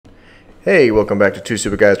Hey, welcome back to Two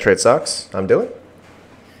Super Guys Trade Stocks. I'm Dylan.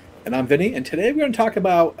 And I'm Vinny, and today we're going to talk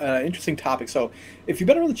about an interesting topic. So, if you've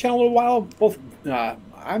been around the channel a little while,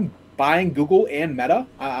 I'm buying Google and Meta.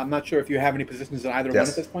 I'm not sure if you have any positions in either one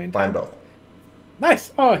at this point in buying time. both.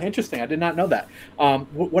 Nice. Oh, interesting. I did not know that.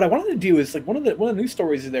 What I wanted to do is one of the news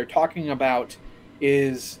stories that they're talking about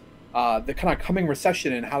is the kind of coming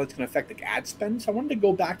recession and how it's going to affect the ad spend. So I wanted to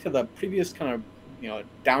go back to the previous kind of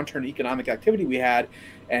downturn in economic activity we had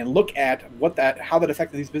and look at how that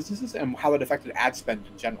affected these businesses and how it affected ad spend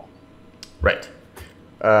in general. Right.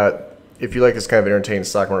 If you like this kind of entertaining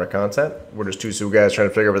stock market content, we're just two super guys trying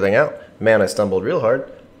to figure everything out. Man, I stumbled real hard.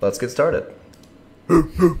 Let's get started.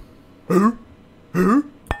 Two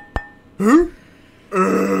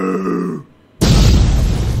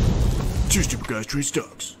stupid guys trade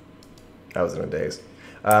stocks. I was in a daze.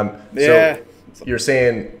 Yeah. So you're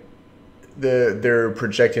saying they're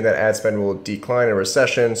projecting that ad spend will decline in a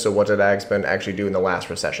recession. So what did ad spend actually do in the last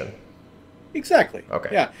recession? Exactly. Okay.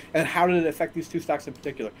 Yeah. And how did it affect these two stocks in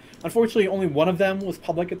particular? Unfortunately, only one of them was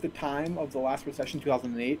public at the time of the last recession,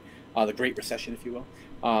 2008, the Great Recession, if you will.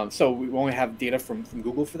 So we only have data from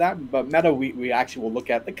Google for that. But Meta, we actually will look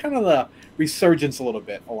at the resurgence a little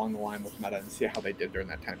bit along the line with Meta and see how they did during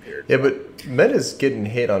that time period. Yeah, but Meta's getting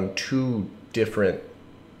hit on two different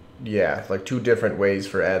ways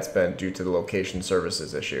for ad spend due to the location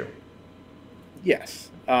services issue. Yes.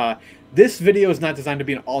 This video is not designed to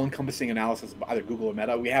be an all-encompassing analysis of either Google or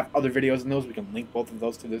Meta. We have other videos in those. We can link both of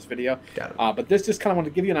those to this video. Got it. But this just kind of want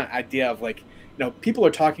to give you an idea of people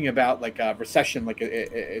are talking about a recession,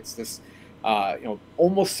 it's this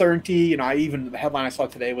almost certainty. The headline I saw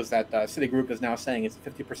today was that Citigroup is now saying it's a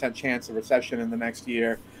 50% chance of recession in the next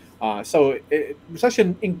year.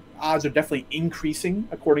 Recession odds are definitely increasing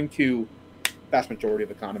according to vast majority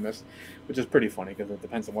of economists, which is pretty funny because it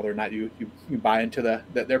depends on whether or not you buy into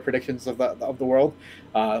their predictions of the world.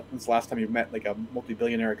 When's the last time you met a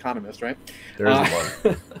multi-billionaire economist, right? There isn't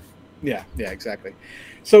one. Yeah, exactly.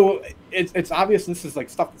 So it's obvious this is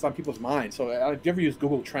stuff that's on people's minds. So if you ever use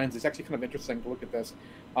Google Trends, it's actually kind of interesting to look at this.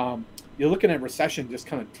 You're looking at recession just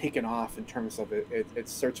kind of taking off in terms of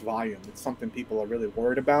its search volume. It's something people are really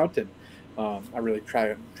worried about and are really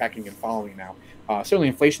tracking and following now. Certainly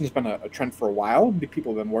inflation has been a trend for a while.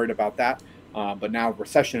 People have been worried about that. But now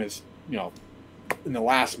recession is, in the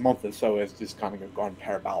last month or so, has just kind of gone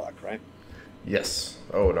parabolic, right? Yes.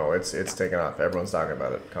 Oh no, it's taken off. Everyone's talking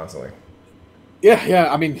about it constantly. Yeah.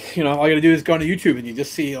 I mean, all you gotta do is go on to YouTube and you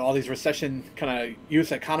just see all these recession kind of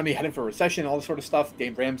U.S. economy heading for recession, all this sort of stuff.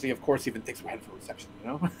 Dave Ramsey, of course, even thinks we're heading for recession.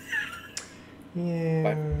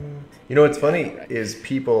 Yeah. What's funny is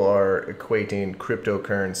people are equating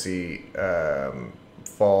cryptocurrency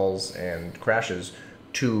falls and crashes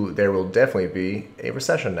to there will definitely be a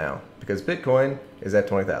recession now because Bitcoin is at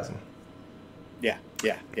 20,000.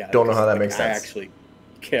 Yeah. Don't know how that makes sense. I actually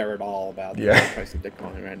care at all about the price of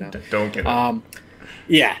Bitcoin right now. Don't get it.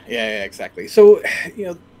 Yeah, exactly. So,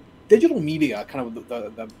 digital media, kind of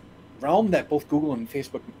the realm that both Google and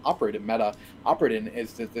Facebook Meta operate in,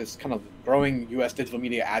 is this kind of growing U.S. digital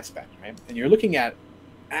media ad spend, right? And you're looking at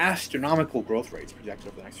astronomical growth rates projected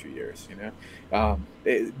over the next few years.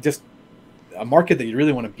 Just a market that you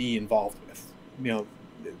really want to be involved with.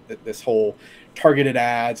 This whole targeted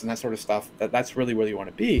ads and that sort of stuff. That's really where you want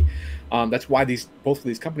to be. That's why both of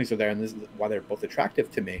these companies are there, and this is why they're both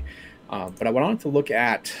attractive to me. But I wanted to look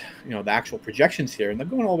at the actual projections here, and they're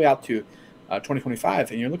going all the way out to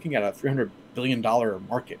 2025, and you're looking at a $300 billion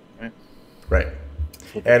market, right? Right.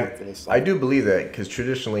 And I do believe that because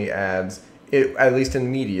traditionally ads, at least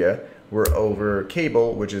in media, were over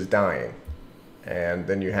cable, which is dying. And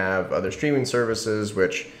then you have other streaming services,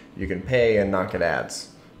 which you can pay and not get ads.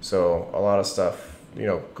 So a lot of stuff,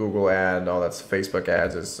 Google ad, all that's Facebook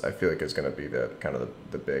ads I feel like is going to be the kind of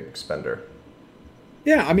the big spender.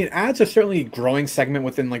 Yeah, I mean, ads are certainly a growing segment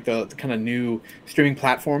within the kind of new streaming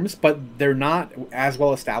platforms, but they're not as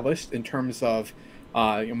well established in terms of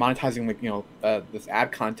monetizing this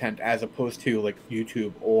ad content as opposed to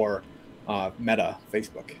YouTube or Meta,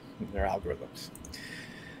 Facebook, and their algorithms.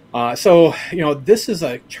 So this is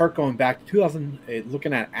a chart going back to 2000,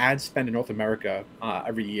 looking at ad spend in North America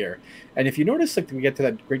every year. And if you notice, we get to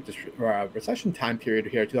that Great Recession time period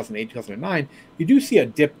here, 2008, 2009, you do see a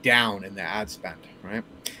dip down in the ad spend, right?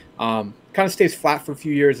 Kind of stays flat for a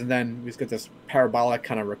few years, and then we just get this parabolic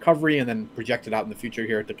kind of recovery, and then projected out in the future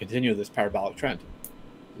here to continue this parabolic trend.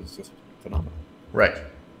 It's just phenomenal. Right.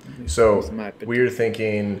 So we're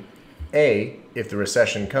thinking, if the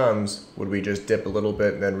recession comes, would we just dip a little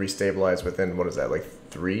bit and then restabilize within,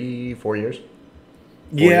 3-4 years?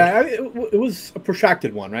 Yeah, it was a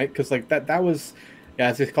protracted one, right? Because that was yeah,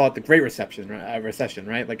 as they call it, the Great Recession, recession,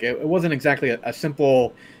 right? Like it wasn't exactly a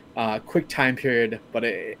simple, quick time period, but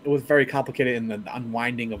it was very complicated in the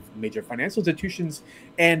unwinding of major financial institutions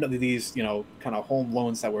and these, kind of home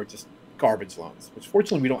loans that were just garbage loans, which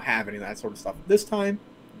fortunately we don't have any of that sort of stuff this time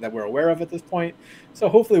that we're aware of at this point. So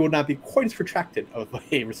hopefully it will not be quite as protracted of a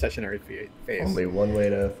recessionary phase. Only one way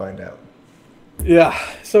to find out. Yeah.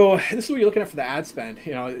 So this is what you're looking at for the ad spend.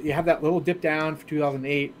 You have that little dip down for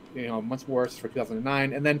 2008, much worse for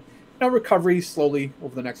 2009, and then recovery slowly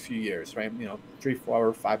over the next few years, right? 3,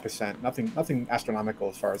 4, 5%, nothing astronomical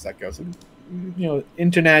as far as that goes. And,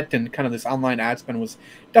 internet and kind of this online ad spend was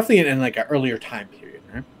definitely in like an earlier time period,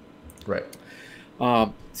 right?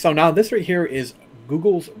 Right. So now this right here is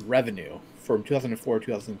Google's revenue from 2004 to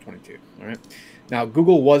 2022. All right. Now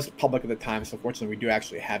Google was public at the time, so fortunately we do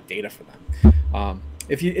actually have data for them.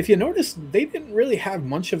 If you notice, they didn't really have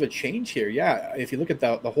much of a change here. Yeah, if you look at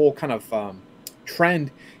the whole kind of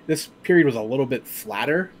trend, this period was a little bit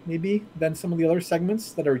flatter maybe than some of the other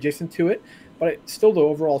segments that are adjacent to it, but still the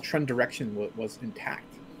overall trend direction was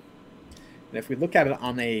intact. And if we look at it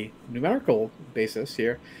on a numerical basis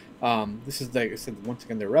here, this is once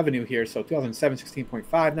again their revenue here. So 2007,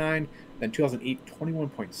 16.59, then 2008,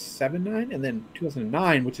 21.79, and then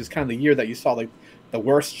 2009, which is kind of the year that you saw like the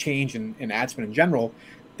worst change in ad spend in general,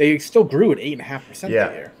 they still grew at 8.5% that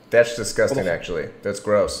year. That's disgusting, actually. That's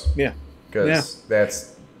gross. Yeah. Because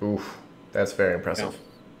that's very impressive.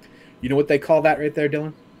 Yeah. You know what they call that right there,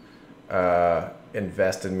 Dylan?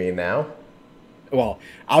 Invest in me now? Well,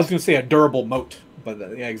 I was going to say a durable moat, but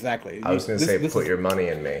yeah, exactly. I was going to say put your money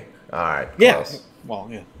in me. All right. Yeah. Close. Well,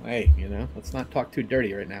 yeah. Hey, let's not talk too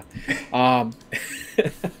dirty right now.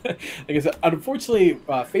 Like I said, unfortunately,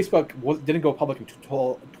 Facebook didn't go public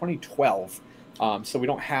until 2012, so we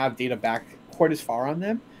don't have data back quite as far on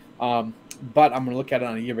them. But I'm going to look at it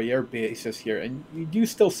on a year-by-year basis here, and you do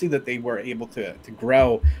still see that they were able to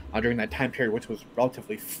grow during that time period, which was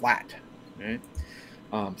relatively flat. Right.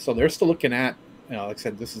 So they're still looking at, like I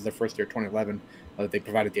said, this is their first year, 2011, that they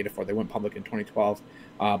provided data for. They went public in 2012,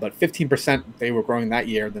 but 15% they were growing that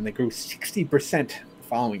year. Then they grew 60% the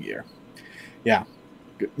following year. Yeah.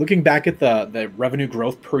 Looking back at the revenue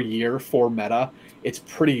growth per year for Meta, it's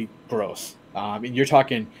pretty gross. You're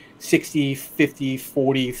talking 60, 50,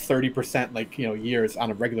 40, 30%, like, years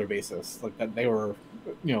on a regular basis. Like that they were,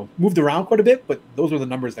 moved around quite a bit, but those were the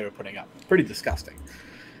numbers they were putting up. Pretty disgusting.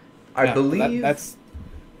 I believe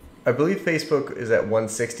Facebook is at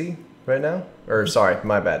 160 right now. Or sorry,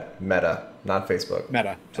 my bad. Meta, not Facebook.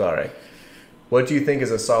 Meta. Sorry. What do you think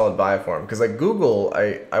is a solid buy for them? Because like Google,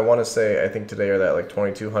 I want to say I think today are at like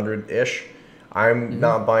 2,200-ish. I'm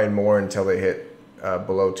not buying more until they hit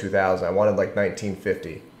below 2,000. I wanted like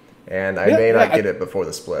 1,950, and I may not get it before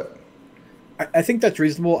the split. I think that's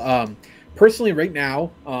reasonable. Personally, right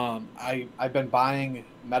now, I've been buying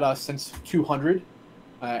Meta since 200,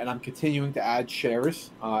 and I'm continuing to add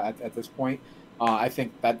shares at this point. I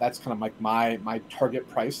think that's kind of like my target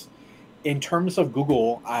price. In terms of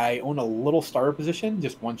Google, I own a little starter position,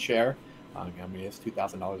 just one share. It's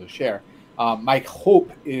 $2,000 a share. My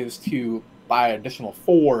hope is to buy an additional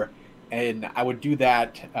 4, and I would do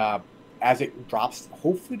that as it drops,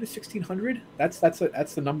 hopefully to 1,600. That's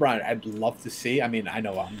the number I'd love to see. I mean, I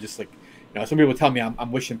know I'm just like, some people tell me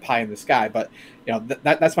I'm wishing pie in the sky, but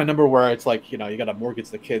that's my number where it's like, you got to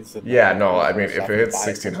mortgage the kids. And, I mean, if it hits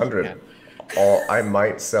 1,600, I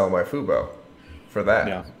might sell my Fubo for that.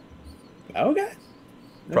 Yeah. Okay. That's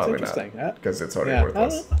probably interesting. Not, because it's already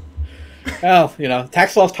worthless. Well,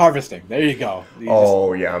 tax loss harvesting. There you go.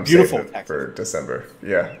 I'm beautiful saving it for December.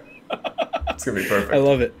 Yeah, it's gonna be perfect. I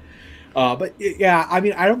love it. But yeah, I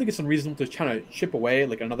mean, I don't think it's unreasonable to try to chip away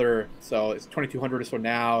like another. So it's 2,200 or so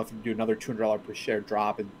now. If you do another $200 per share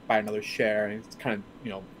drop and buy another share, and it's kind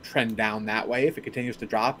of trend down that way. If it continues to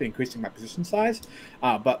drop, increasing my position size.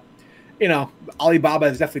 But Alibaba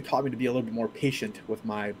has definitely taught me to be a little bit more patient with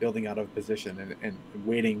my building out of position and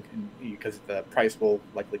waiting, because the price will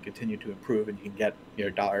likely continue to improve, and you can get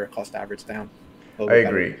your dollar cost average down. I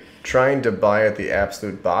agree. Trying to buy at the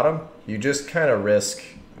absolute bottom, you just kind of risk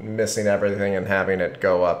missing everything and having it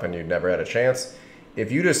go up, and you never had a chance.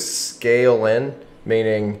 If you just scale in,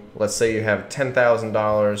 meaning let's say you have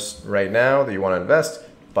 $10,000 right now that you want to invest,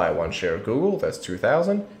 buy one share of Google, that's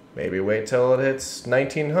 $2,000. Maybe wait till it hits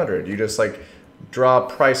 1,900. You just like draw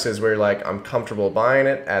prices where you're like, I'm comfortable buying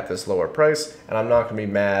it at this lower price, and I'm not gonna be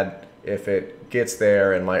mad if it gets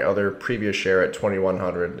there and my other previous share at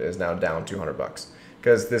 2,100 is now down $200,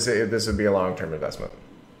 because this would be a long-term investment.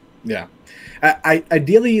 Yeah.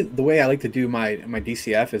 Ideally, the way I like to do my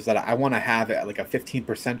DCF is that I want to have like a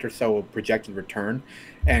 15% or so projected return,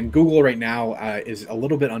 and Google right now is a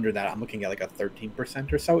little bit under that. I'm looking at like a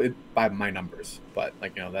 13% or so by my numbers, but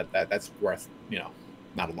like that's worth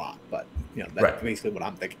not a lot, but that's basically what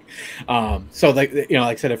I'm thinking. So like like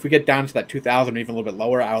I said, if we get down to that 2,000 or even a little bit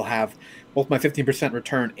lower, I'll have both my 15%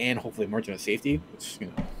 return and hopefully margin of safety, which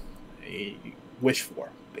I wish for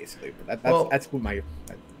basically. But that's what my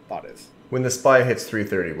thought is. When the SPY hits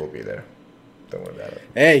 330, we'll be there. Don't worry about it.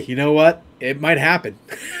 Hey, you know what? It might happen.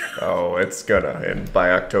 Oh, it's gonna, and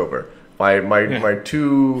by October. My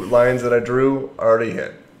 2 lines that I drew already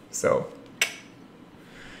hit. So,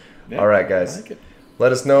 all right, guys. I like it.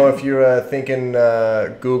 Let us know if you're thinking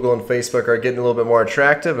Google and Facebook are getting a little bit more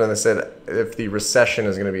attractive, and I said if the recession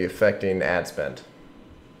is going to be affecting ad spend.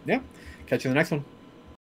 Yeah. Catch you in the next one.